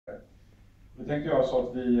Vi tänkte göra så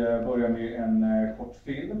att vi börjar med en kort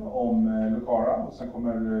film om Lucara och sen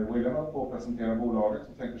kommer William upp och presentera bolaget.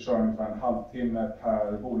 Vi tänkte köra ungefär en halvtimme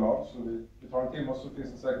per bolag, så vi tar en timme och så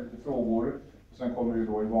finns det säkert lite frågor. Och sen kommer det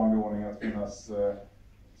då i vanlig ordning att finnas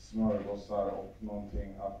smörgåsar och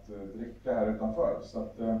någonting att dricka här utanför. Så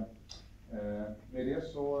att med det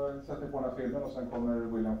så sätter vi på den här filmen och sen kommer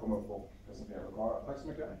William komma upp och presentera Lucara. Tack så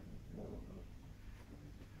mycket.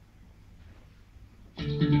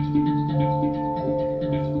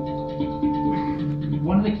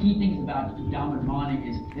 One of the key things about diamond mining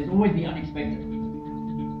is there's always the unexpected.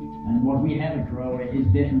 And what we have at Grower is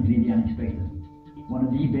definitely the unexpected. One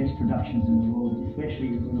of the best productions in the world,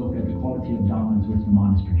 especially if we look at the quality of diamonds which the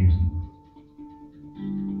mine is producing.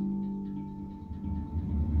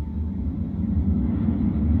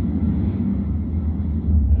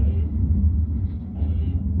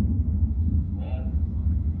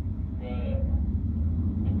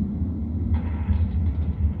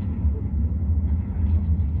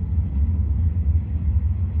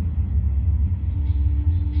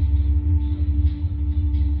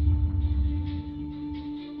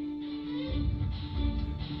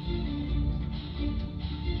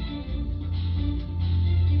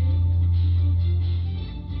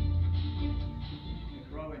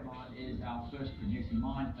 First producing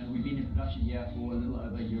mine, and we've been in production here for a little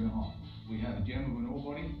over a year and a half. We have a gem of an ore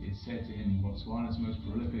body. It's set in Botswana's most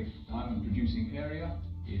prolific diamond producing area.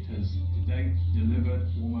 It has to date delivered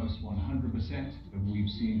almost 100%, but we've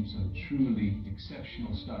seen some truly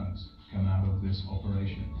exceptional stones come out of this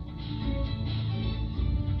operation.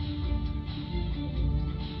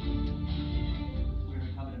 We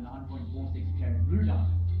recovered a 9.46 carat blue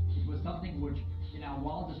diamond. It was something which in our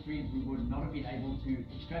wildest dreams we would not have been able to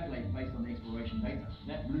extrapolate based on the exploration data.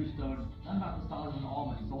 That blue stone, done about the size of an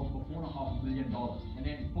almond, sold for $4.5 million. And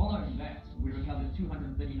then following that, we recovered a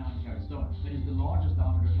 239 carat stone. That is the largest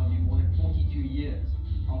diamond recovery in more than 42 years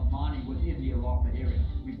of mining within the Iraqba area.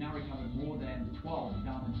 We've now recovered more than 12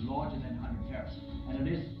 diamonds larger than 100 carats. And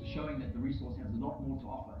it is showing that the resource has a lot more to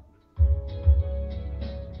offer.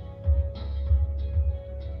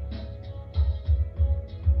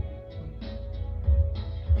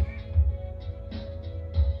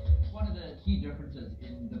 Key differences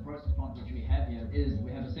in the process plant which we have here is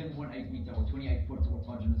we have a 7.8 meter or 28 foot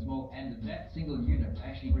autogenous mill, and that single unit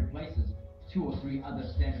actually replaces 2 or 3 other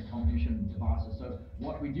standard comminution devices. So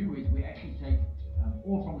what we do is we actually take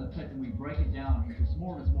ore from the pit and we break it down into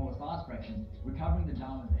smaller and smaller size fractions, recovering the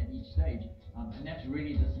diamonds at each stage, and that's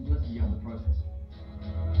really the simplicity of the process.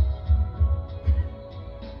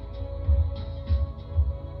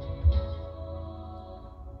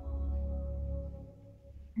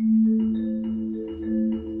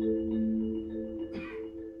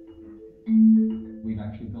 We've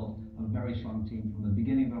actually built a very strong team from the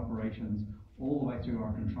beginning of operations all the way through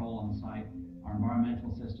our control on site, our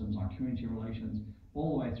environmental systems, our community relations,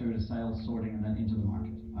 all the way through to sales, sorting, and then into the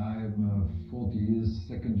market. I'm 40 years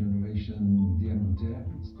second generation diamantaire,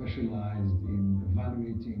 specialized in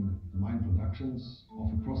evaluating mine productions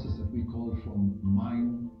of a process that we call from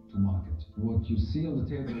mine to market. What you see on the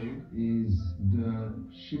table is the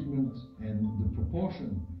shipment and the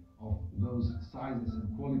proportion of those sizes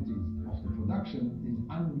and qualities of the production is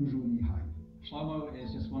unusually high. Shlomo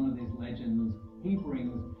is just one of these legends. He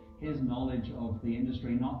brings his knowledge of the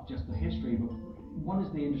industry, not just the history, but what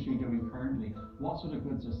is the industry doing currently? What sort of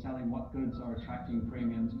goods are selling? What goods are attracting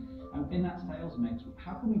premiums? And in that sales mix,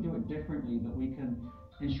 how can we do it differently that we can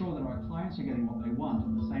ensure that our clients are getting what they want,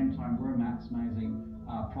 at the same time we're maximizing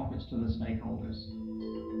profits to the stakeholders?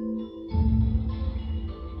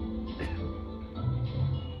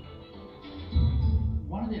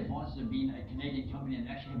 One of the advantages of being a Canadian company and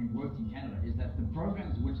actually having worked in Canada is that the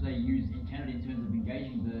programs which they use in Canada in terms of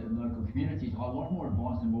engaging the local communities are a lot more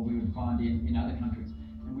advanced than what we would find in other countries.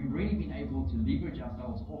 And we've really been able to leverage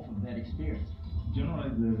ourselves off of that experience.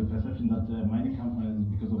 Generally, the perception that mining companies,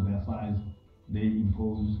 because of their size, they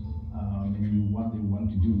impose maybe what they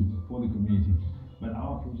want to do for the community. But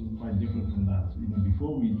our approach is quite different from that.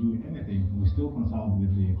 Before we do anything, we still consult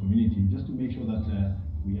with the community just to make sure that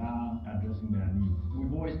we are addressing their needs.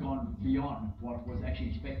 We've always gone beyond what was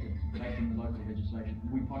actually expected based on the local legislation.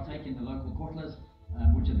 We partake in the local kotlas,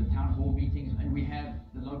 which are the town hall meetings, and we have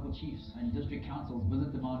the local chiefs and district councils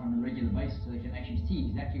visit the mine on a regular basis so they can actually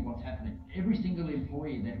see exactly what's happening. Every single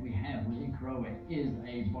employee that we have within Karowe is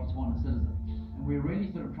a Botswana citizen, and we're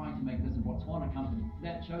really sort of trying to make this a Botswana company.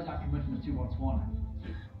 That shows our commitment to Botswana.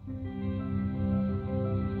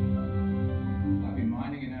 I've been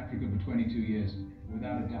mining in Africa for 22 years.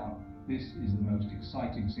 Without a doubt, This is the most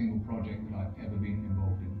exciting single project that I've ever been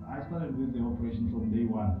involved in. I started with the operation from day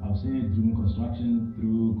one. I've seen it through construction,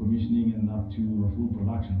 through commissioning, and up to full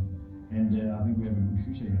production. And I think we have a good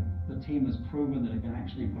future here. The team has proven that it can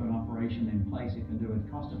actually put an operation in place, it can do it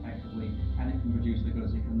cost effectively, and it can produce the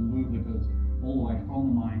goods, it can move the goods all the way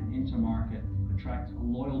from the mine into market, attract a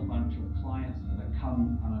loyal bunch of clients that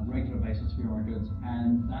come on a regular basis for our goods,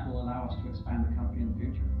 and that will allow us to expand the company in the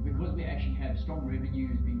future. Because we actually have strong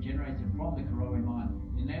revenues being generated from the Karowe mine,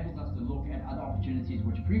 it enables us to look at other opportunities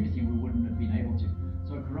which previously we wouldn't have been able to.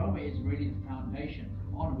 So Karowe is really the foundation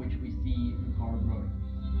on which we see Lucara growing.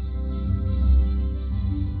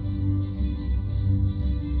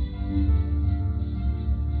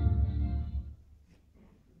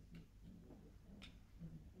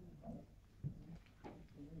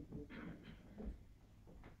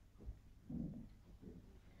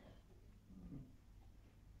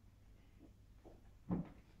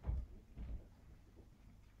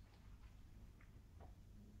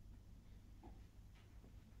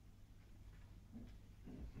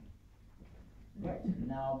 Great.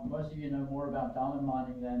 Now, most of you know more about diamond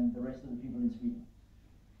mining than the rest of the people in Sweden.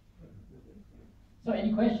 So,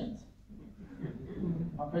 any questions?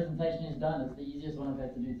 My presentation is done. It's the easiest one I've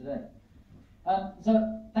had to do today.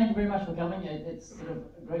 So, thank you very much for coming. It's sort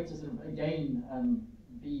of great to sort of again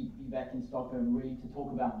be back in Stockholm, really to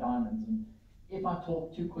talk about diamonds. And if I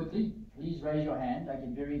talk too quickly, please raise your hand. I get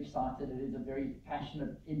very excited. It is a very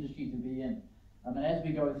passionate industry to be in. And as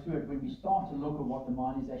we go through it, when we start to look at what the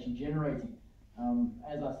mine is actually generating,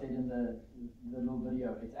 as I said in the little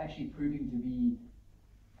video, it's actually proving to be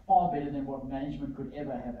far better than what management could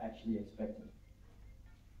ever have actually expected.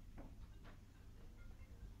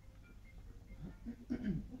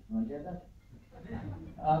 Want to get that?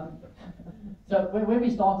 So when we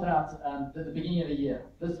started out at the beginning of the year,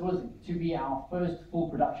 this was to be our first full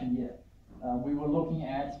production year. We were looking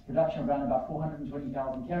at production around about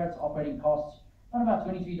 420,000 carats, operating costs around about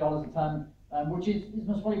 $23 a ton, which is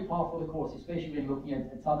most probably par for the course, especially when looking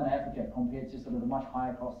at Southern Africa compared to sort of the much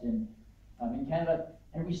higher cost in Canada.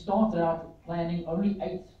 And we started out planning only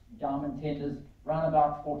 8 diamond tenders, around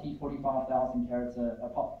about 45,000 carats a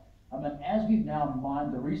pop. And as we've now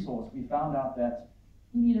mined the resource, we found out that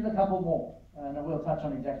we needed a couple more, and we'll touch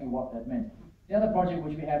on exactly what that meant. The other project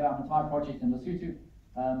which we have, our entire project in Lesotho,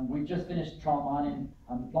 we've just finished trial mining.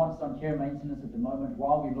 The plant's on care and maintenance at the moment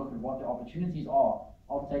while we look at what the opportunities are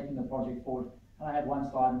of taking the project forward. And I have one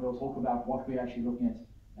slide and we'll talk about what we're actually looking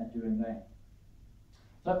at doing there.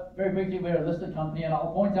 So very briefly, we're a listed company, and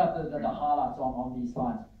I'll point out the highlights on these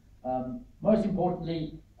slides. Most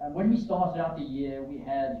importantly, when we started out the year, we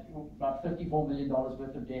had about $54 million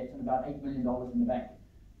worth of debt and about $8 million in the bank.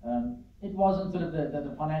 It wasn't sort of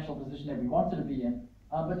the financial position that we wanted to be in,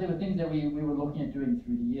 but there were things that we were looking at doing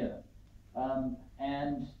through the year.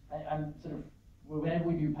 And sort of, whenever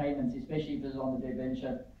we do payments, especially if it's on the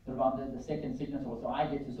debenture, sort of under the second signature, so I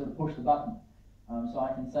get to sort of push the button. So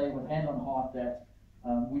I can say with hand on heart that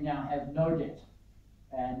we now have no debt,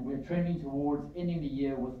 and we're trending towards ending the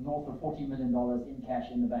year with north of $40 million in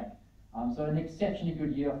cash in the bank. So an exceptionally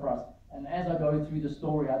good year for us. And as I go through the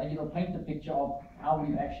story, I think it'll paint the picture of how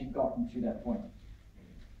we've actually gotten to that point.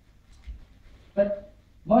 But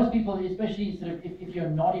most people, especially sort of if you're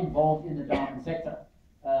not involved in the diamond sector,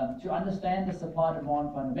 to understand the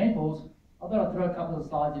supply-demand fundamentals, I thought I'd throw a couple of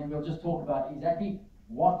slides in and we'll just talk about exactly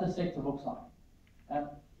what the sector looks like.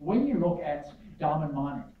 When you look at diamond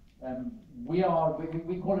mining, we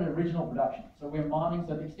call it original production. So we're mining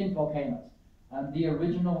sort of extinct volcanoes. The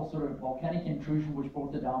original sort of volcanic intrusion which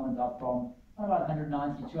brought the diamonds up from about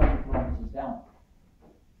 190, 200 kilometers down.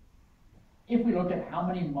 If we look at how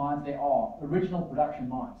many mines there are, original production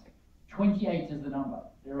mines, 28 is the number.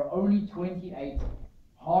 There are only 28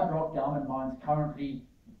 hard rock diamond mines currently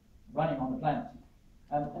running on the planet.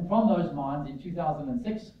 And from those mines in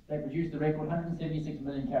 2006, they produced a record 176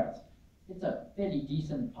 million carats. It's a fairly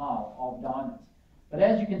decent pile of diamonds. But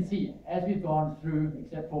as you can see, as we've gone through,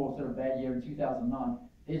 except for sort of bad year in 2009,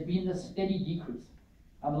 there's been this steady decrease.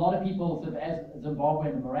 A lot of people, sort of as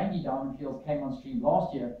Zimbabwe and the Marangi diamond fields came on stream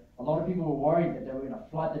last year, a lot of people were worried that they were going to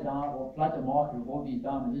flood the market with all these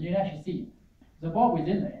diamonds. And you can actually see Zimbabwe's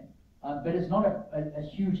in there, but it's not a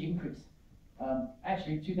huge increase.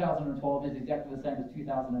 Actually, 2012 is exactly the same as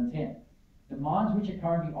 2010. The mines which are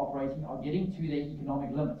currently operating are getting to their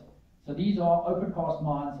economic limit. So these are open cast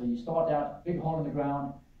mines, so you start out, big hole in the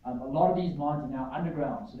ground. A lot of these mines are now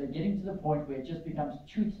underground, so they're getting to the point where it just becomes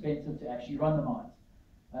too expensive to actually run the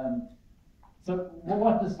mines. So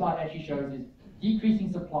what this slide actually shows is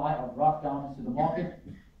decreasing supply of rough diamonds to the market.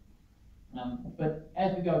 But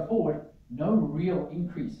as we go forward, no real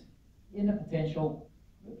increase in the potential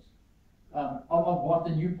of what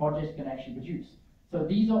the new projects can actually produce. So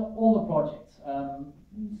these are all the projects.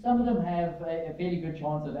 Some of them have a fairly good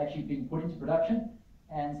chance of actually being put into production,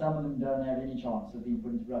 and some of them don't have any chance of being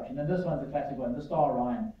put into production. And this one's a classic one, the Star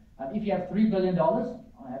Orion. If you have $3 billion,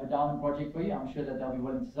 I have a diamond project for you. I'm sure that they'll be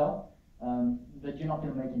willing to sell, but you're not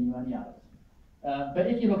going to make any money out of it. But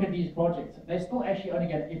if you look at these projects, they're still actually only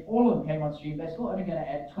going to, if all of them came on stream, they're still only going to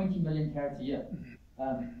add 20 million carats a year.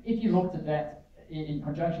 If you looked at that in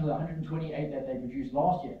conjunction with the 128 that they produced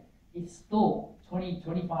last year, it's still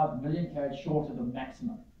 25 million carats short of the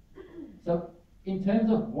maximum. So in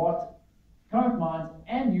terms of what current mines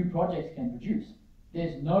and new projects can produce,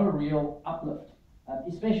 there's no real uplift,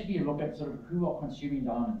 especially if you look at sort of who are consuming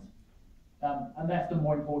diamonds. And that's the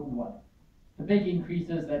more important one. The big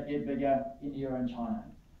increases that get bigger in India and China.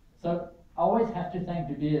 So I always have to thank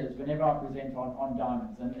De Beers whenever I present on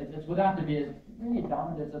diamonds. And it's without De Beers, really a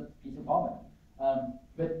diamond is a piece of carbon.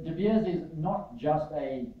 But De Beers is not just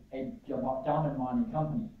a diamond mining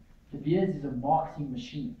company. De Beers is a marketing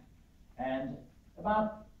machine. And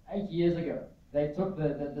about 8 years ago, they took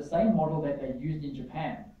the same model that they used in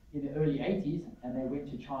Japan in the early 80s, and they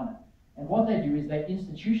went to China. And what they do is they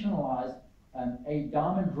institutionalize a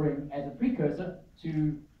diamond ring as a precursor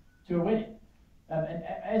to a wedding. And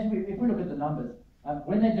if we look at the numbers,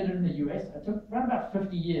 when they did it in the US, it took around about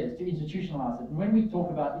 50 years to institutionalize it. And when we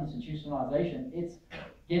talk about institutionalization, it's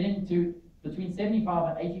getting to between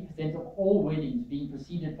 75 and 80% of all weddings being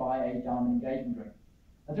preceded by a diamond engagement ring.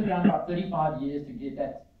 It took around about 35 years to get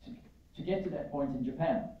that to get to that point in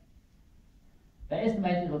Japan. They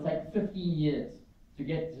estimate it will take 15 years to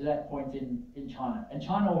get to that point in China. And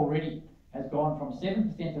China already has gone from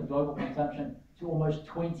 7% of global consumption to almost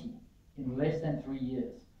 20 in less than 3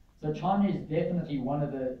 years. So China is definitely one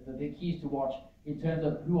of the keys to watch in terms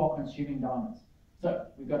of who are consuming diamonds. So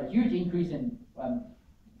we've got a huge increase in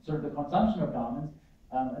sort of the consumption of diamonds,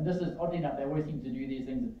 and this is, oddly enough, they always seem to do these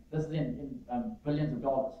things. This is in billions of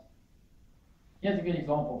dollars. Here's a good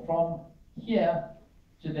example. From here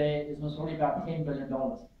to there is most probably about $10 billion.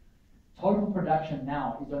 Total production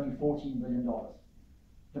now is only $14 billion.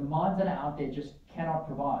 The mines that are out there just cannot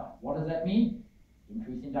provide. What does that mean?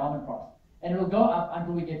 Increase in diamond price. And it'll go up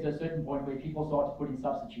until we get to a certain point where people start to put in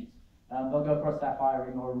substitutes. They'll go for a sapphire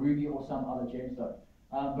ring or a ruby or some other gemstone.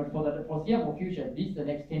 But for the foreseeable future, at least the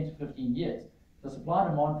next 10 to 15 years, the supply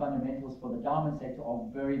and demand fundamentals for the diamond sector are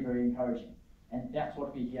very, very encouraging. And that's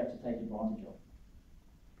what we're here to take advantage of.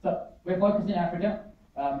 So we're focused in Africa.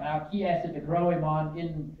 Our key asset, the Karowe mine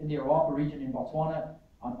in the Orapa region in Botswana.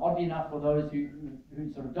 Oddly enough, for those who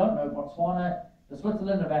sort of don't know, Botswana, the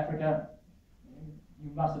Switzerland of Africa,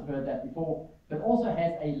 you must have heard that before, but also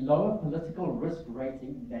has a lower political risk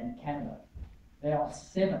rating than Canada. They are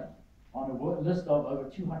 7th on a list of over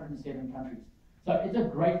 207 countries. So it's a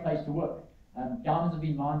great place to work. Diamonds have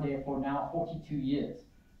been mined there for now 42 years.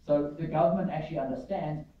 So the government actually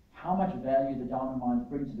understands how much value the diamond mines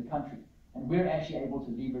bring to the country, and we're actually able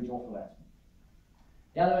to leverage off of that.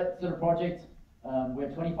 The other sort of project, we're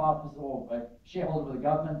 25% or a shareholder with the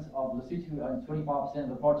government of Lesotho owns 25% of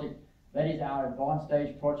the project. That is our advanced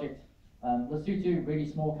stage project. Lesotho,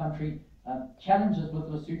 really small country. Challenges with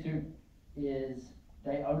Lesotho is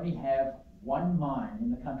they only have one mine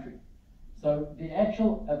in the country. So the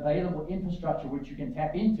actual available infrastructure which you can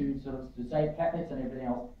tap into sort of to save capex and everything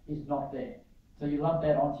else is not there. So you lump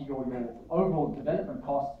that onto your overall development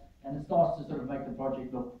costs, and it starts to sort of make the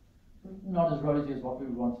project look not as rosy as what we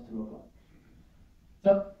would want it to look like.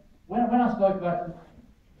 So when I spoke about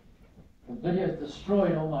the videos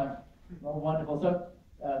destroyed all my wonderful. So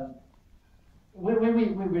when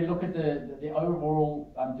we look at the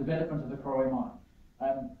overall development of the Karowe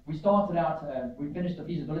mine, we started out. We finished the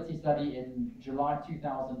feasibility study in July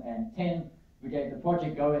 2010. We gave the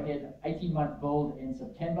project go-ahead, 18-month build in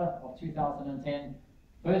September of 2010.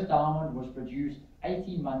 First diamond was produced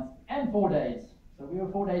 18 months and 4 days. So we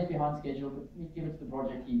were 4 days behind schedule, but we give it to the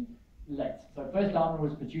project team late. So first diamond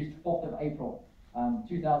was produced 4th of April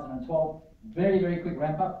 2012. Very, very quick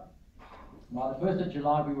ramp up. By the 1st of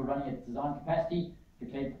July, we were running at design capacity,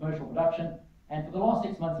 declared commercial production. And for the last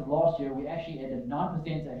 6 months of last year, we actually ended 9%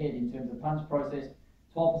 ahead in terms of tons processed,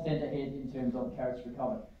 12% ahead in terms of carats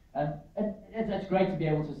recovered. And it's great to be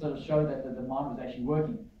able to sort of show that the mine was actually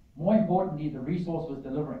working. More importantly, the resource was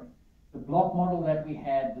delivering. The block model that we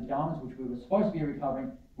had, the diamonds which we were supposed to be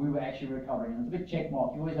recovering, we were actually recovering. And it's a big check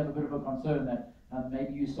mark. You always have a bit of a concern that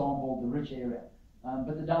maybe you sampled the rich area.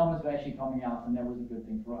 But the diamonds were actually coming out, and that was a good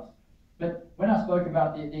thing for us. But when I spoke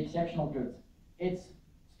about the exceptional goods, it's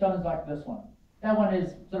stones like this one. That one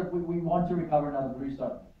is sort of, we want to recover another blue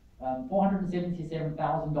stone.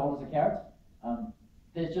 $477,000 a carat.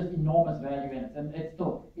 There's just enormous value in it, and it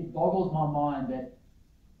boggles my mind that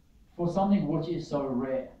for something which is so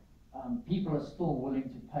rare, people are still willing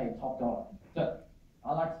to pay top dollar. So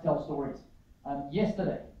I like to tell stories.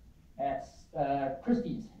 Yesterday at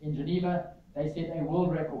Christie's in Geneva, they set a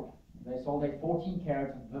world record. They sold a 14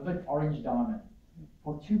 carat vivid orange diamond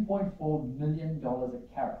for $2.4 million a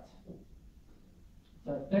carat.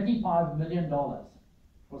 So $35 million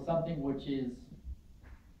for something which is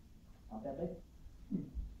not that big.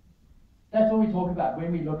 That's what we talk about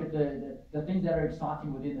when we look at the things that are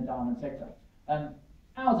exciting within the diamond sector.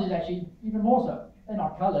 Ours is actually even more so. They're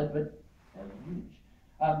not coloured, but they're huge.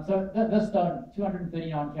 So this stone,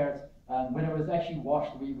 239 carats, when it was actually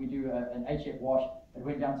washed, we do an HF wash. It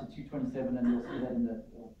went down to 227, and you'll see that in the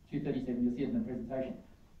 237. You'll see it in the presentation.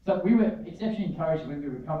 So we were exceptionally encouraged when we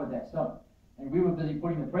recovered that stone, and we were busy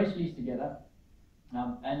putting the press release together,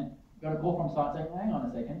 and got a call from site saying, "Hang on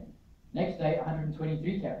a second." Next day,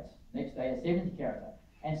 123 carats. Next day, a 70 carat,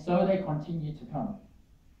 and so they continue to come.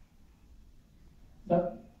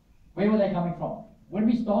 So where were they coming from? When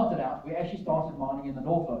we started out, we actually started mining in the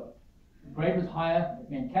North Lobe. The grade was higher, it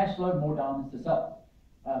meant cash flow, more diamonds to sell.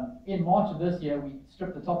 In March of this year, we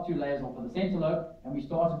stripped the top two layers off of the center lobe, and we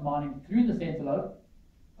started mining through the center lobe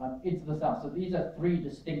into the south. So these are three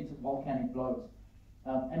distinct volcanic lobes.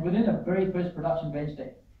 And within the very first production bench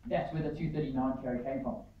there, that's where the 239 carat came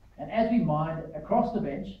from. And as we mined across the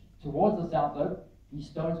bench towards the south lobe, these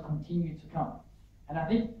stones continue to come. And I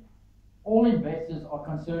think all investors are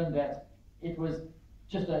concerned that it was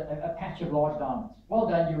just a patch of large diamonds. Well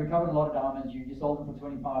done, you recovered a lot of diamonds, you sold them for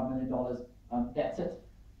 $25 million, that's it.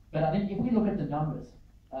 But I think if we look at the numbers,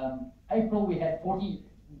 April we had 40,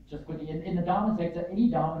 just quickly, in the diamond sector, any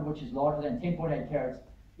diamond which is larger than 10.8 carats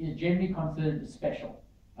is generally considered special.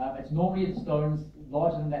 It's normally the stones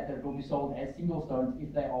larger than that will be sold as single stones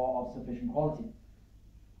if they are of sufficient quality.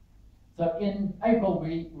 So in April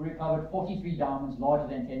we recovered 43 diamonds larger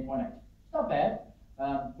than 10.8. It's not bad.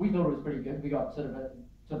 We thought it was pretty good. We got sort of a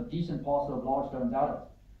decent parcel of large stones out of it.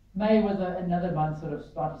 May was another month sort of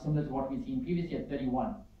slightly similar to what we'd seen previously at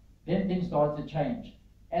 31. Then things started to change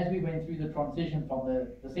as we went through the transition from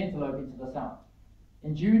the center lobe into the south.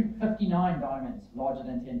 In June, 59 diamonds larger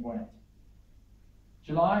than 10.8.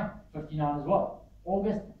 July, 59 as well.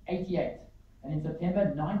 August, 88. And in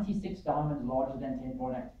September, 96 diamonds larger than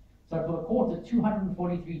 10.8. So for the quarter,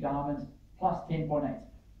 243 diamonds plus 10.8.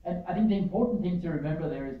 And I think the important thing to remember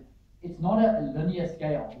there is it's not a linear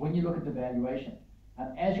scale when you look at the valuation.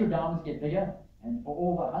 As your diamonds get bigger, and for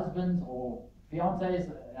all the husbands or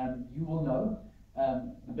fiancés, you will know,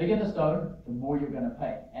 the bigger the stone, the more you're going to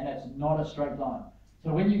pay. And it's not a straight line.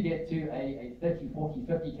 So when you get to a 30, 40,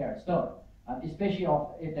 50 carat stone, especially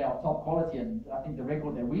if they are top quality, and I think the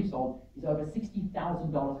record that we've sold is over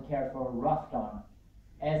 $60,000 a carat for a rough diamond,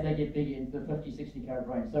 as they get bigger into the 50, 60 carat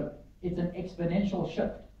range. So it's an exponential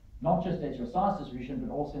shift, not just as your size distribution,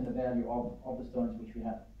 but also in the value of the stones which we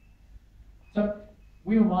have. So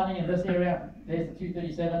we were mining in this area. There's the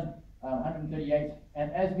 237, 138,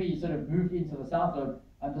 and as we sort of moved into the south lobe,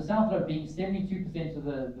 the south lobe being 72% of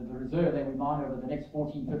the reserve that we mine over the next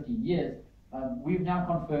 14, 15 years, we've now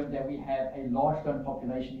confirmed that we have a large stone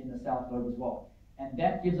population in the south lobe as well. And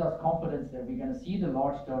that gives us confidence that we're going to see the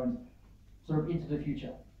large stones sort of into the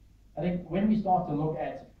future. I think when we start to look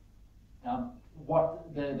at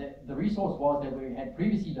what the resource was that we had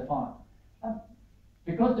previously defined,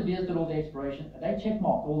 because De Beers did all the exploration, they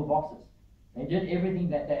checkmarked all the boxes. They did everything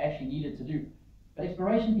that they actually needed to do. But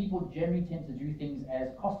exploration people generally tend to do things as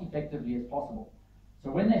cost effectively as possible.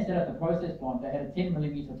 So when they set up the process plant, they had a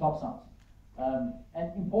 10mm top size.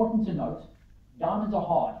 And important to note, diamonds are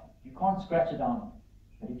hard. You can't scratch a diamond.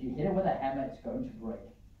 But if you hit it with a hammer, it's going to break.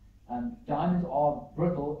 Diamonds are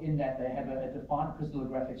brittle in that they have a defined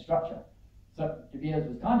crystallographic structure. So De Beers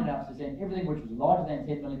was kind enough to send everything which was larger than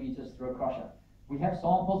 10mm through a crusher. We have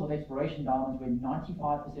samples of exploration diamonds where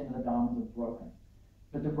 95% of the diamonds are broken.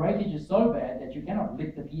 But the breakage is so bad that you cannot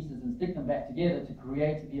lick the pieces and stick them back together to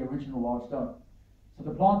create the original large stone. So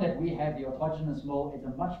the plant that we have, the autogenous mill, is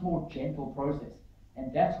a much more gentle process.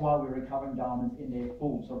 And that's why we're recovering diamonds in their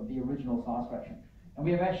full, sort of the original size fraction. And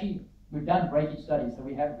we've done breakage studies. So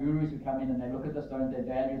we have gurus who come in and they look at the stones, they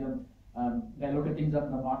value them, they look at things under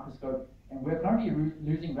the microscope. And we're currently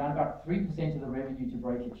losing around about 3% of the revenue to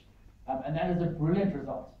breakage. And that is a brilliant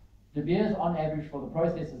result. De Beers, on average, for the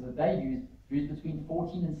processes that they use between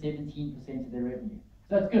 14 and 17% of their revenue.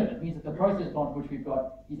 So that's good. It means that the process plant which we've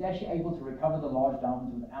got is actually able to recover the large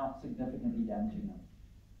diamonds without significantly damaging them.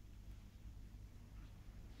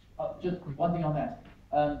 Just one thing on that.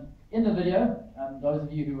 In the video, those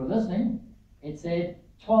of you who were listening, it said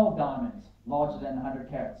 12 diamonds larger than 100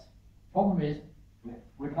 carats. Problem is, we're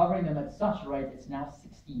recovering them at such a rate, it's now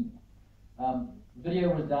 16. The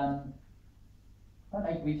video was done about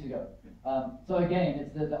 8 weeks ago. So again,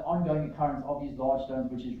 it's the ongoing occurrence of these large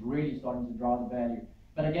stones which is really starting to drive the value.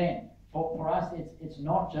 But again, for us, it's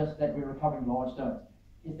not just that we're recovering large stones.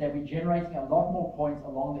 It's that we're generating a lot more points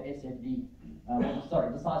along the SFD,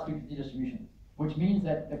 the size frequency distribution, which means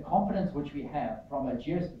that the confidence which we have from a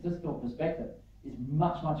geostatistical perspective is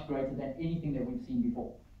much, much greater than anything that we've seen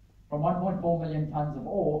before. From 1.4 million tons of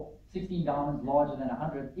ore, 16 diamonds larger than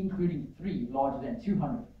 100, including 3 larger than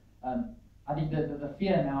 200. I think the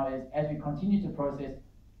fear now is, as we continue to process,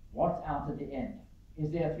 what's out at the end?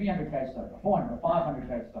 Is there a 300 carat stone, a 400, a 500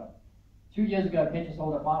 carat stone? 2 years ago, Petra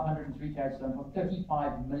sold a 503 carat stone for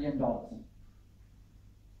 $35 million.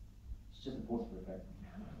 It's just a pause for effect.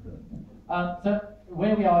 So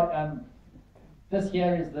where we are, this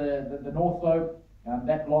here is the north lobe.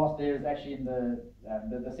 That blast there is actually in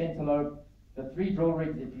the center lobe. The 3 drill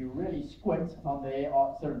rigs, if you really squint on there,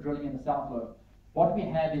 are sort of drilling in the south lobe. What we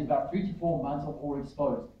have is about 3 to 4 months of ore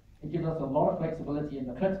exposed. It gives us a lot of flexibility in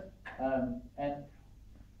the pit. And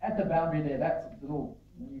at the boundary there, that's a little,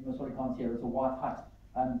 you sort of can't see it, it's a white hut.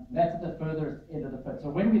 That's at the furthest end of the pit. So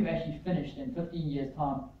when we've actually finished in 15 years'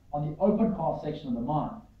 time on the open cast section of the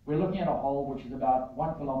mine, we're looking at a hole which is about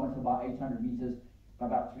 1 kilometer, about 800 meters,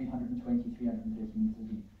 about 320, 330 meters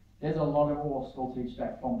deep. There's a lot of ore still to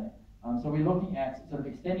extract from there. So we're looking at sort of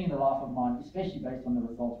extending the life of mine, especially based on the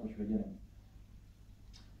results which we're getting.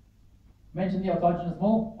 Mentioned the autogenous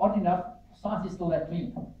mill. Oddly enough, site is still that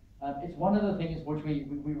clean. It's one of the things which we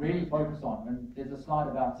really focus on, and there's a slide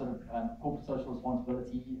about sort of corporate social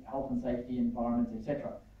responsibility, health and safety, environment,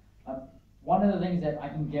 etc. One of the things that I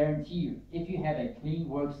can guarantee you, if you have a clean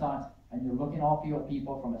work site and you're looking after your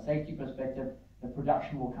people from a safety perspective, the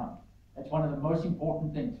production will come. It's one of the most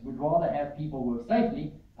important things. We'd rather have people work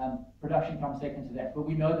safely, production comes second to that, but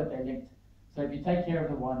we know that they're linked. So if you take care of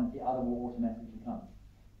the one, the other will automatically come.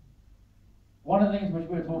 One of the things which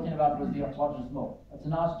we were talking about was the autogenous mill. It's a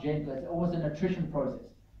nice gentle, it's almost an attrition process.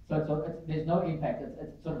 So there's no impact,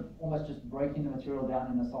 it's sort of almost just breaking the material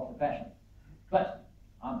down in a softer fashion. But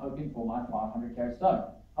I'm hoping for my 500 carat stone.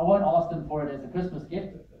 I won't ask them for it as a Christmas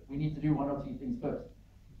gift. We need to do 1 or 2 things first.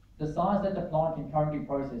 The size that the plant can currently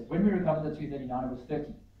process, when we recovered the 239, it was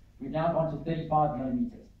 30. We've now gone to 35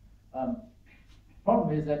 millimeters.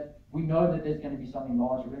 Problem is that we know that there's going to be something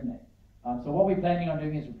larger in there. So what we're planning on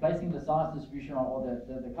doing is replacing the size distribution or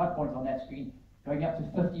the cut points on that screen, going up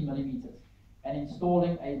to 50 millimeters, and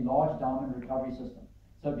installing a large diamond recovery system.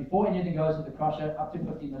 So before anything goes to the crusher up to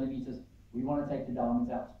 50 millimeters, we want to take the diamonds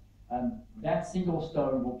out. That single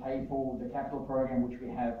stone will pay for the capital program which we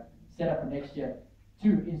have set up for next year to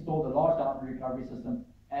install the large diamond recovery system,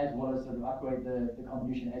 as well as sort of upgrade the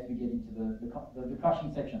comminution as we get into the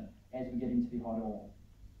crushing section, as we get into the harder ore.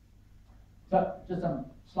 So just some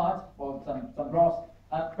slides or some graphs.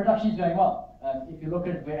 Production is going well. If you look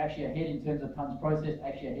at it, we're actually ahead in terms of tons processed,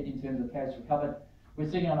 actually ahead in terms of carats recovered. We're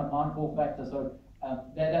sitting on a mine call factor, so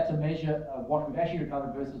that's a measure of what we've actually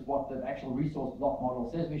recovered versus what the actual resource block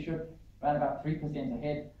model says we should, around about 3%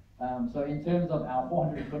 ahead. So in terms of our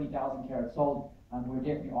 420,000 carats sold, we're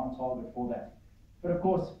definitely on target for that. But of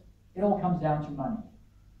course, it all comes down to money.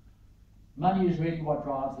 Money is really what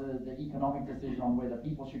drives the economic decision on whether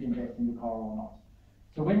people should invest in Lucara or not.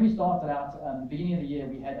 So when we started out, the beginning of the year,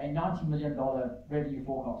 we had a $90 million revenue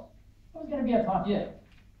forecast. It was going to be a tough year.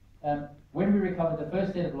 When we recovered the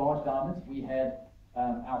first set of large diamonds, we had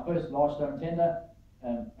our first large stone tender,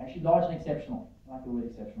 actually large and exceptional, I like the word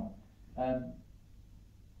exceptional.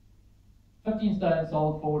 15 stones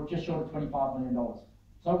sold for just short of $25 million.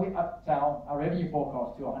 So we upped our revenue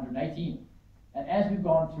forecast to 118. And as we've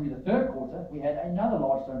gone through the third quarter, we had another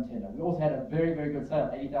large stone tender. We also had a very, very good sale,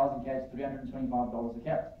 80,000 carats, $325 a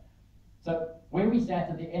carat. So where we sat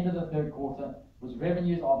at the end of the third quarter was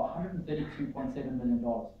revenues of $132.7 million,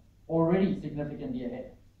 already significantly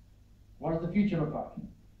ahead. What does the future look like?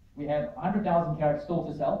 We have 100,000 carats still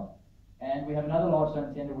to sell, and we have another large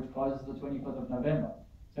stone tender which closes the 25th of November.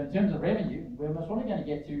 So in terms of revenue, we're most probably going to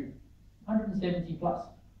get to 170 plus.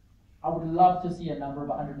 I would love to see a number of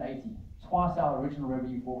 180, twice our original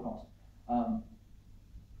revenue forecast.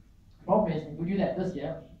 Problem is, if we do that this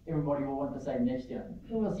year, everybody will want the same next year.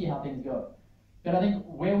 So we'll see how things go. But I think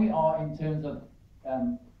where we are in terms of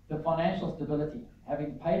the financial stability,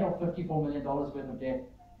 having paid off $54 million worth of debt,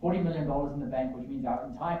 $40 million in the bank, which means our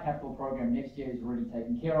entire capital program next year is already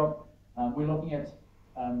taken care of. We're looking at,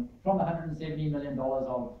 from the $170 million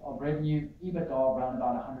of revenue, EBITDA of around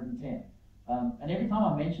about 110. And every time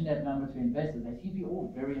I mention that number to investors, they seem to be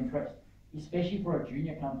all very impressed, especially for a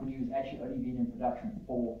junior company who's actually only been in production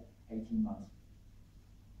for 18 months.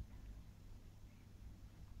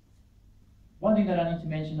 One thing that I need to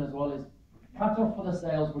mention as well is cut-off for the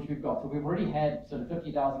sales which we've got. So we've already had sort of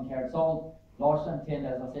 50,000 carats sold. Large stone tender,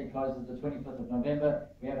 as I said, closes the 25th of November.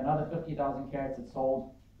 We have another 50,000 carats that's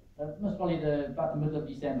sold most probably about the middle of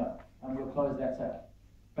December, and we'll close that sale.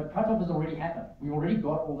 But cut-off has already happened. We already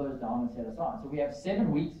got all those diamonds set aside. So we have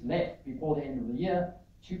 7 weeks left before the end of the year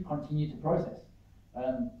to continue to process.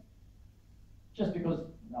 Just because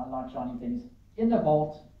I like shiny things. In the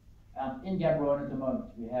vault, in Gaborone at the moment,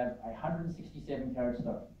 we have a 167 carat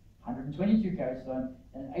stone, 122 carat stone,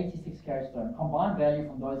 and an 86 carat stone. Combined value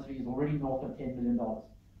from those three is already north of $10 million.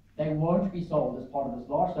 They won't be sold as part of this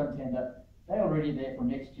large stone tender. They're already there for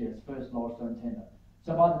next year's first large stone tender.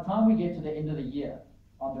 So by the time we get to the end of the year,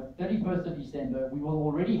 on the 31st of December, we will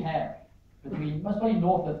already have between, most probably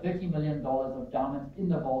north of $30 million of diamonds in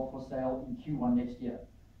the vault for sale in Q1 next year.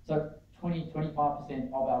 So 25%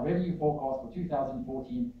 of our revenue forecast for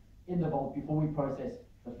 2014 in the vault before we process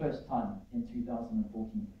the first ton in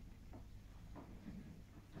 2014.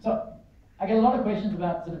 So I get a lot of questions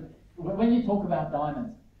about sort of, when you talk about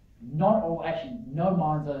diamonds, not all, actually, no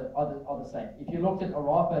mines are the same. If you looked at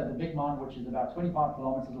Orapa, the big mine, which is about 25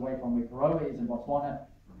 kilometers away from where Karowe is in Botswana,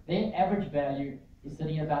 their average value is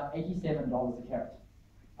sitting at about $87 a carat.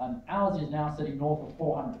 Ours is now sitting north of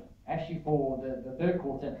 400. Actually, for the third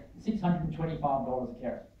quarter, $625 a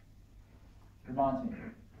carat. Reminds me,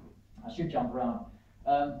 I should jump around.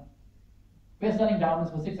 We're selling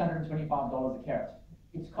diamonds for $625 a carat.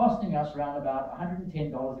 It's costing us around about $110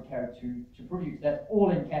 a carat to produce. That's all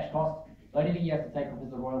in cash cost. The only thing you have to take off is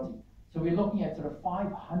the royalty. So we're looking at sort of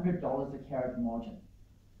 $500 a carat margin.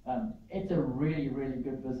 It's a really, really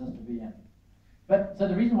good business to be in. But so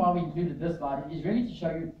the reason why we included this slide is really to show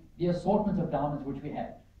you the assortment of diamonds which we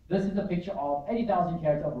have. This is a picture of 80,000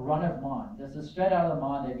 carats of run of mine. This is straight out of the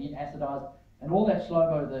mine. They've been acidized, and all that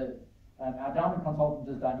Shlomo, our diamond consultant,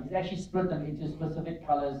 has done. He's actually split them into specific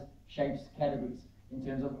colors, shapes, categories in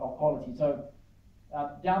terms of quality. So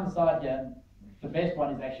down the side here, the best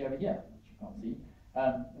one is actually over here, which you can't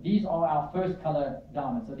see. These are our first color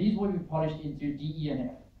diamonds. So these will be polished into D, E, and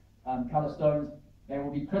F color stones. They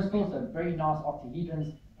will be crystals, so very nice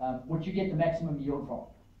octahedrons, which you get the maximum yield from.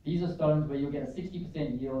 These are stones where you'll get a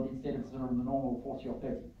 60% yield instead of sort of the normal 40 or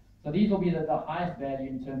 30. So these will be the highest value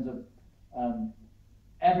in terms of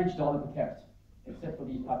average dollar per carat, except for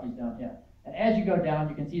these puppies down here. And as you go down,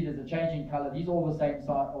 you can see there's a change in color. These are all the same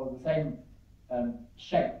size or the same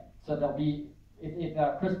shape. So they'll be, if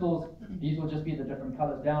they're crystals, these will just be the different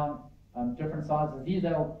colors down, different sizes. These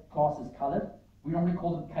are all classed as colored. We normally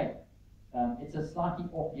call them cape. It's a slightly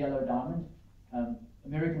off yellow diamond.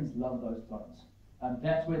 Americans love those stones.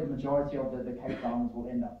 That's where the majority of the cape diamonds will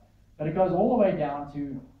end up. But it goes all the way down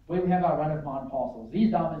to where we have our run-of-mine parcels.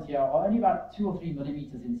 These diamonds here are only about 2 or 3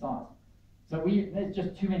 millimeters in size. So there's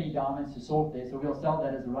just too many diamonds to sort there, so we'll sell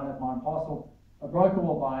that as a run-of-mine parcel. A broker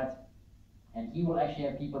will buy it, and he will actually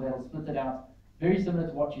have people that will split it out, very similar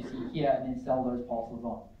to what you see here, and then sell those parcels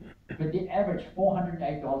on. But the average,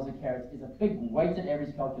 $408 a carat, is a big weighted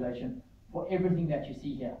average calculation for everything that you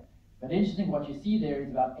see here. But interesting, what you see there is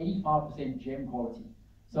about 85% gem quality.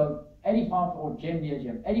 So 85, or gem near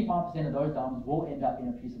gem, 85% of those diamonds will end up in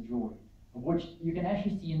a piece of jewelry, which you can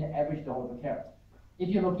actually see in the average dollar per carat. If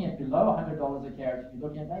you're looking at below $100 a carat, you're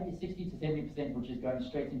looking at maybe 60 to 70%, which is going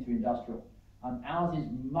straight into industrial. Ours is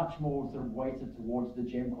much more sort of weighted towards the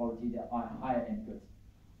gem quality, the higher end goods.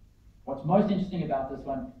 What's most interesting about this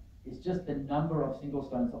one is just the number of single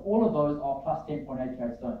stones. So all of those are plus 10.8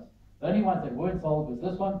 carat stones. The only ones that weren't sold was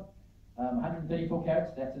this one, 134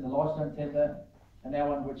 carats, that's in the large stone tender, and that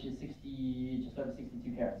one which is just over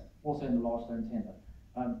 62 carats, also in the large stone tender.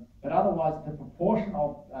 But otherwise, the proportion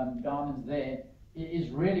of diamonds there is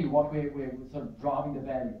really what we're sort of driving the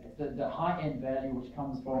value. It's the high-end value which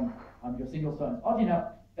comes from your single stones. Oddly enough,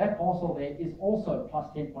 that parcel there is also plus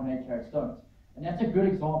 10.8 carat stones. And that's a good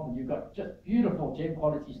example. You've got just beautiful gem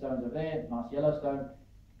quality stones over there, nice yellow stone,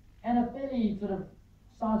 and a fairly sort of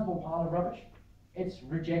sizable pile of rubbish. It's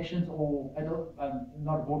rejections or,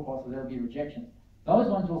 not a broad parcel, they'll be rejections. Those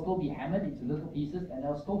ones will still be hammered into little pieces, and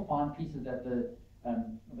they'll still find pieces that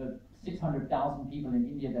the 600,000 people in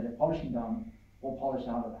India that are polishing diamonds will polish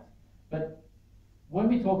out of that. But when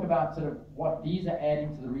we talk about sort of what these are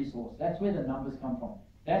adding to the resource, that's where the numbers come from.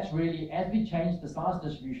 That's really, as we change the size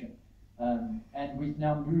distribution, and we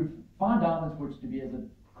now move fine diamonds, which to be as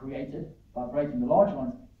created by breaking the large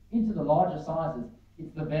ones, into the larger sizes,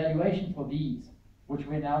 it's the valuation for these which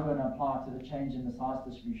we're now going to apply to the change in the size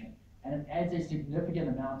distribution. and it adds a significant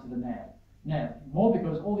amount to the NAV. Now, more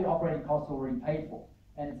because all the operating costs are already paid for,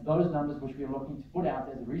 and it's those numbers which we're looking to put out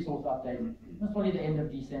as a resource update, most probably the end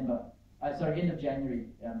of end of January,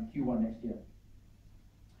 Q1 next year.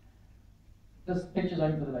 This picture's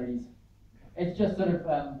only for the ladies. It's just sort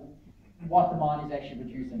of what the mine is actually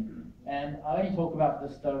producing. And I only talk about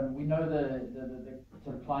the stone. We know the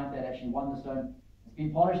sort of client that actually won the stone. It's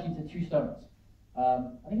been polished into 2 stones.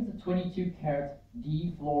 I think it's a 22 carat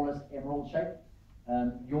D flawless emerald shape.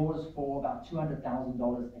 Yours for about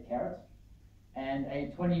 $200,000 a carat. And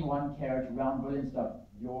a 21 carat round brilliant stone.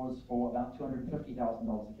 Yours for about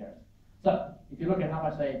 $250,000 a carat. So if you look at how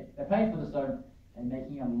much they paid for the stone, they're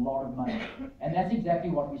making a lot of money. And that's exactly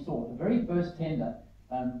what we saw. The very first tender,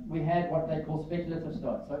 we had what they call speculative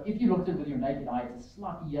stones. So if you looked at it with your naked eye, it's a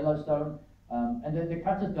slightly yellow stone, and the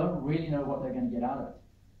cutters don't really know what they're going to get out of it.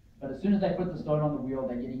 But as soon as they put the stone on the wheel,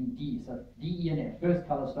 they're getting D, so D, E, and F, first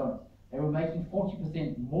color stones. They were making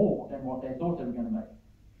 40% more than what they thought they were going to make.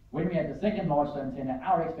 When we had the second large stone tender,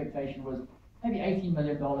 our expectation was maybe $18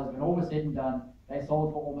 million. When all was said and done, they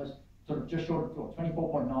sold for almost sort of just short of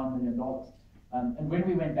 $24.9 million. And when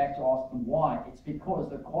we went back to ask them why, it's because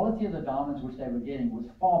the quality of the diamonds which they were getting was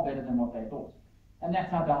far better than what they thought. And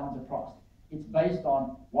that's how diamonds are priced. It's based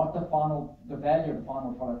on what the value of the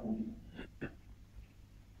final product will be.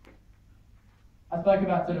 I spoke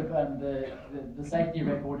about sort of the safety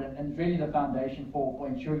record, and it's really the foundation for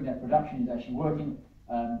ensuring that production is actually working.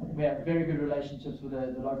 We have very good relationships with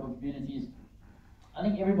the local communities. I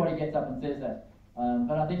think everybody gets up and says that.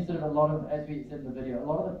 But I think sort of a lot of, as we said in the video, a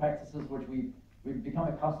lot of the practices which we've become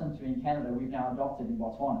accustomed to in Canada, we've now adopted in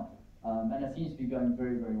Botswana. And it seems to be going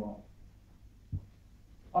very, very well.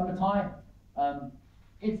 On Matai,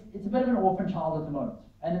 it's a bit of an orphan child at the moment.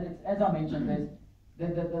 And it's, as I mentioned,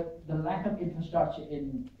 there's the lack of infrastructure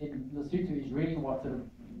in Lesotho is really what sort of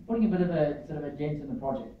putting a bit of a dent in the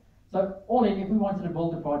project. So all in, if we wanted to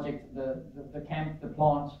build the project, the camp, the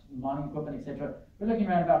plant, mining equipment, etc., we're looking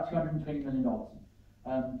around about $220 million.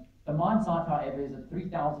 The mine site, however, is at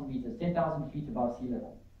 3,000 meters, 10,000 feet above sea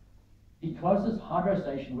level. The closest hydro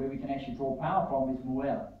station where we can actually draw power from is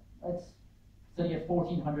Muela. It's sitting at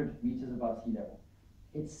 1,400 meters above sea level.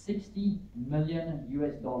 It's $60 million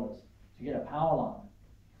to get a power line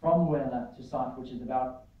from Muela to site, which is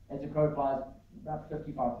about, as the crow flies, about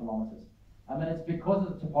 55 kilometers. And it's because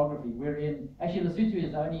of the topography. We're in, actually Lesotho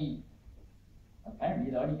is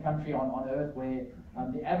apparently the only country on earth where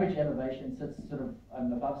the average elevation sits sort of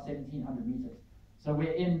above 1,700 meters. So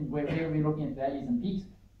we're looking at valleys and peaks,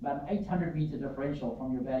 about an 800 meter differential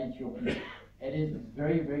from your valley to your peak. It is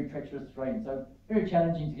very, very treacherous terrain, so very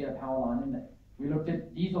challenging to get a power line in there. We looked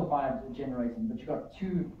at diesel fired generating, but you've got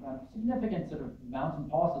 2 significant sort of mountain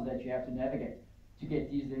passes that you have to navigate to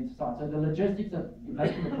get diesel into site. So the logistics of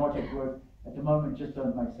making the project work at the moment just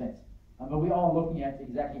don't make sense. But we are looking at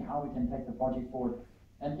exactly how we can take the project forward.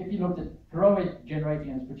 And if you looked at Karowe is generating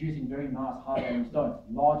and is producing very nice high value stones,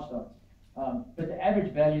 large stones. But the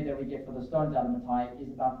average value that we get for the stones out of Matai is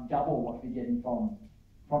about double what we're getting from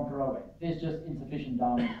Karowe. There's just insufficient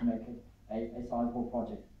diamonds to make it a sizable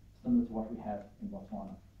project similar to what we have in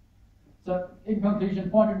Botswana. So in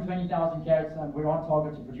conclusion, 420,000 carats, and we're on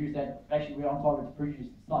target to produce that. Actually, we're on target to produce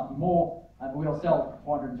slightly more, and we'll sell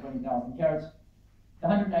 420,000 carats. The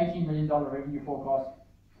 $118 million revenue forecast,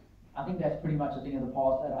 I think that's pretty much a thing of the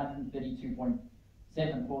past at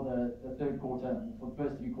 132.7 for the third quarter, for the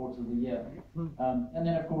first 3 quarters of the year. And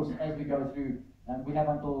then, of course, as we go through, we have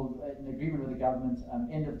until an agreement with the government,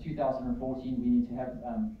 end of 2014, we need to have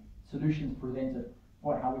solutions presented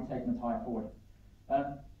for how we take Matai forward.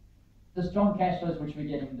 The strong cash flows which we're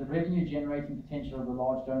getting, the revenue generating potential of the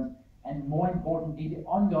large stones, and more importantly, the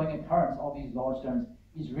ongoing occurrence of these large stones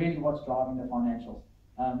is really what's driving the financials.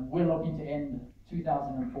 We're looking to end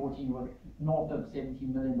 2014 with north of $17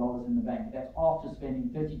 million in the bank. That's after spending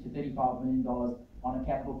 $30 to $35 million on a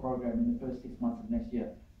capital program in the first 6 months of next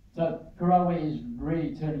year. So Karowe is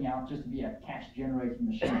really turning out just to be a cash generating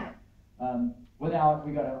machine. We got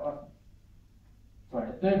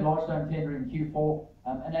a third large stone tender in Q4,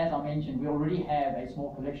 and as I mentioned, we already have a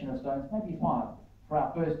small collection of stones, maybe 5, for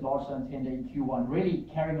our first large stone tender in Q1, really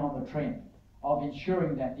carrying on the trend of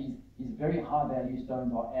ensuring that these very high value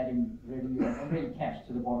stones are adding revenue and really cash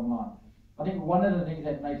to the bottom line. I think one of the things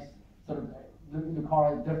that makes sort of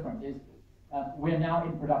Lucara different is we're now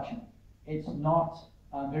in production. It's not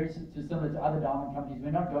very similar to other diamond companies.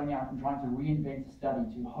 We're not going out and trying to reinvent a study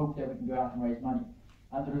to hope that we can go out and raise money.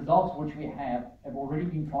 The results which we have already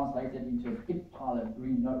been translated into a big pile of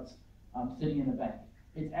green notes sitting in the bank.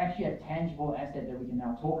 It's actually a tangible asset that we can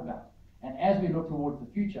now talk about. And as we look towards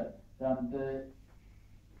the future,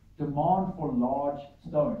 the demand for large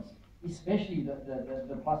stones, especially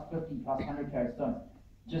the plus 50, plus 100 carat stones,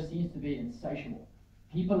 just seems to be insatiable.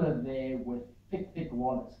 People are there with thick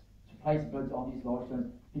wallets to place bids on these large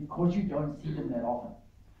stones because you don't see them that often.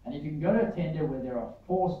 And if you can go to a tender where there are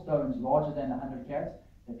 4 stones larger than 100 carats,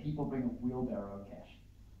 the people bring a wheelbarrow of cash.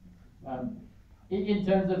 In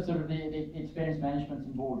terms of sort of the experience management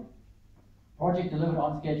and board, project delivered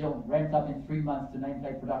on schedule, ramped up in 3 months to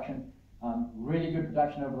nameplate production. Really good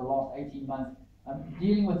production over the last 18 months.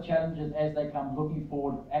 Dealing with challenges as they come, looking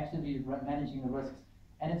forward, actively managing the risks.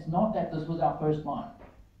 And it's not that this was our first mine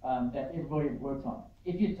that everybody worked on.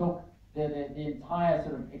 If you took the entire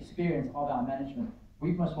sort of experience of our management,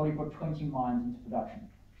 we've most probably put 20 mines into production.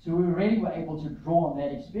 So we really were able to draw on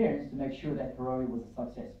that experience to make sure that Karowe was a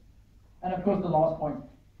success. And of course, the last point,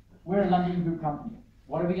 we're a Lundin Group company.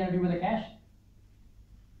 What are we going to do with the cash?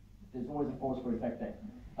 There's always a pause for effect there.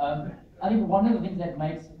 I think one of the things that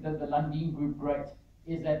makes the Lundin Group great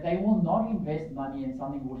is that they will not invest money in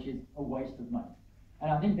something which is a waste of money.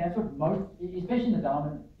 And I think that's what most, especially in the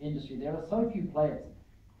diamond industry, there are so few players.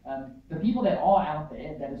 The people that are out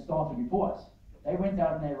there that have started before us, they went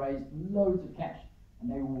out and they raised loads of cash and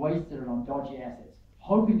they wasted it on dodgy assets,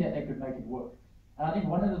 hoping that they could make it work. And I think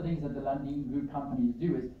one of the things that the Lundin Group companies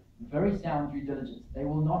do is very sound due diligence. They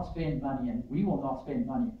will not spend money, and we will not spend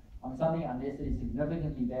money on something unless it is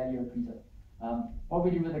significantly value accretive. What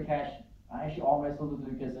we do with the cash, I actually arm wrestled with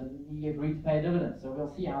Lucas and he agreed to pay a dividend, so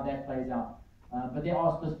we'll see how that plays out. But there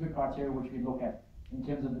are specific criteria which we look at in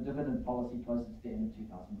terms of the dividend policy closer to the end of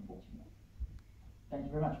 2014. Thank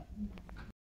you very much.